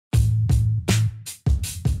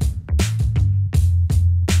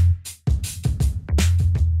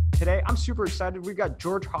super excited. We've got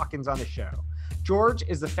George Hawkins on the show. George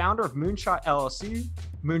is the founder of Moonshot LLC,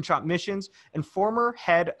 Moonshot Missions, and former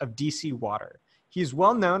head of DC Water. He is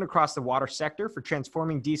well known across the water sector for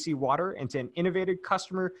transforming DC Water into an innovative,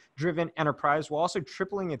 customer-driven enterprise while also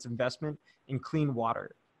tripling its investment in clean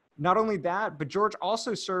water. Not only that, but George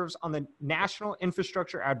also serves on the National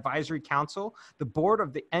Infrastructure Advisory Council, the board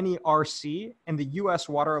of the NERC, and the U.S.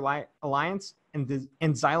 Water Alliance, and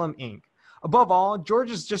Xylem Inc. Above all, George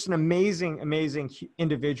is just an amazing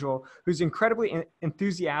individual who's incredibly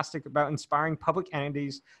enthusiastic about inspiring public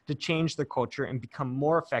entities to change their culture and become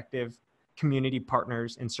more effective community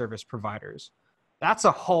partners and service providers. That's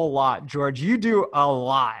a whole lot, George. You do a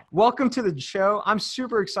lot. Welcome to the show. I'm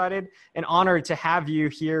super excited and honored to have you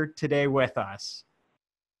here today with us.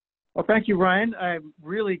 Well, thank you, Ryan. I'm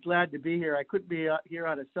really glad to be here. I couldn't be here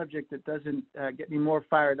on a subject that doesn't get me more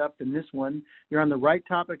fired up than this one. You're on the right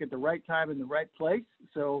topic at the right time in the right place.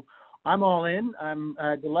 So I'm all in. I'm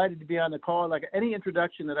delighted to be on the call. Like any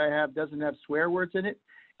introduction that I have doesn't have swear words in it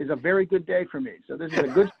is a very good day for me. So this is a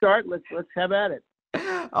good start. Let's have at it.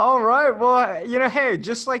 All right. Well, hey,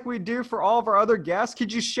 just like we do for all of our other guests,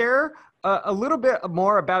 could you share a little bit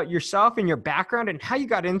more about yourself and your background and how you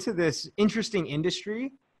got into this interesting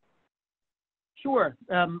industry? Sure.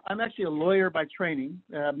 I'm actually a lawyer by training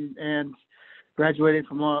and graduated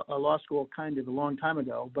from law school kind of a long time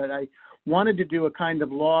ago, but I wanted to do a kind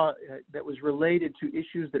of law that was related to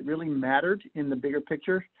issues that really mattered in the bigger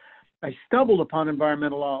picture. I stumbled upon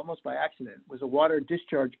environmental law almost by accident. It was a water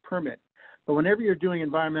discharge permit. But whenever you're doing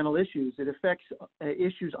environmental issues, it affects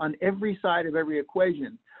issues on every side of every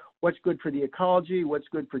equation. What's good for the ecology, what's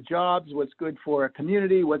good for jobs, what's good for a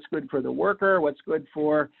community, what's good for the worker, what's good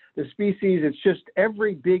for the species. It's just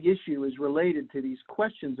every big issue is related to these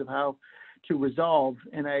questions of how to resolve.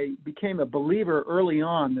 And I became a believer early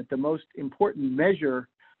on that the most important measure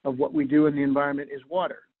of what we do in the environment is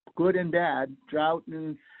water, good and bad, drought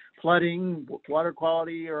and flooding, water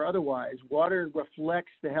quality, or otherwise. Water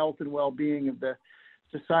reflects the health and well-being of the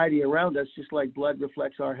society around us, just like blood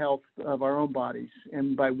reflects our health of our own bodies.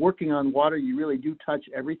 And by working on water, you really do touch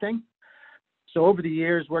everything. So over the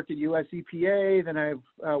years, worked at US EPA, then I've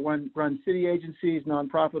run city agencies,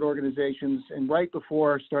 nonprofit organizations, and right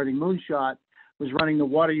before starting Moonshot, was running the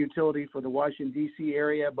water utility for the Washington, D.C.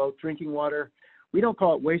 area, both drinking water. We don't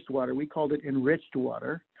call it wastewater, we called it enriched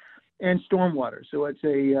water, and stormwater. So it's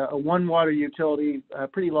a one water utility,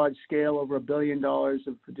 pretty large scale, over $1 billion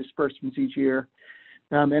of disbursements each year.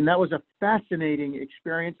 And that was a fascinating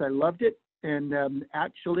experience. I loved it. And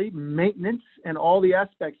actually, maintenance and all the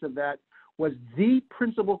aspects of that was the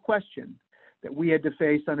principal question that we had to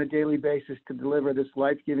face on a daily basis to deliver this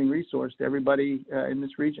life-giving resource to everybody in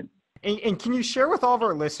this region. And can you share with all of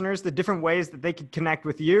our listeners the different ways that they could connect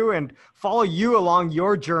with you and follow you along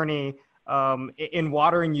your journey in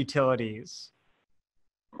water and utilities?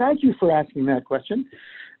 Thank you for asking that question.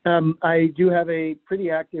 I do have a pretty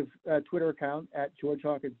active Twitter account at George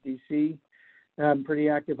Hawkins DC. I'm pretty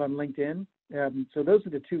active on LinkedIn. So those are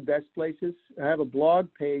the two best places. I have a blog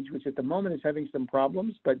page, which at the moment is having some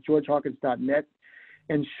problems, but georgehawkins.net.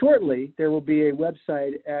 And shortly, there will be a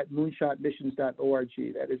website at moonshotmissions.org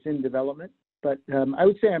that is in development. But I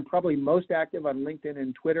would say I'm probably most active on LinkedIn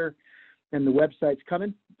and Twitter, and the website's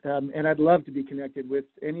coming. And I'd love to be connected with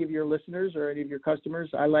any of your listeners or any of your customers.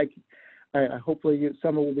 Hopefully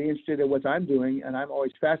someone will be interested in what I'm doing, and I'm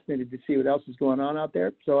always fascinated to see what else is going on out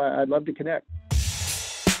there. So I'd love to connect.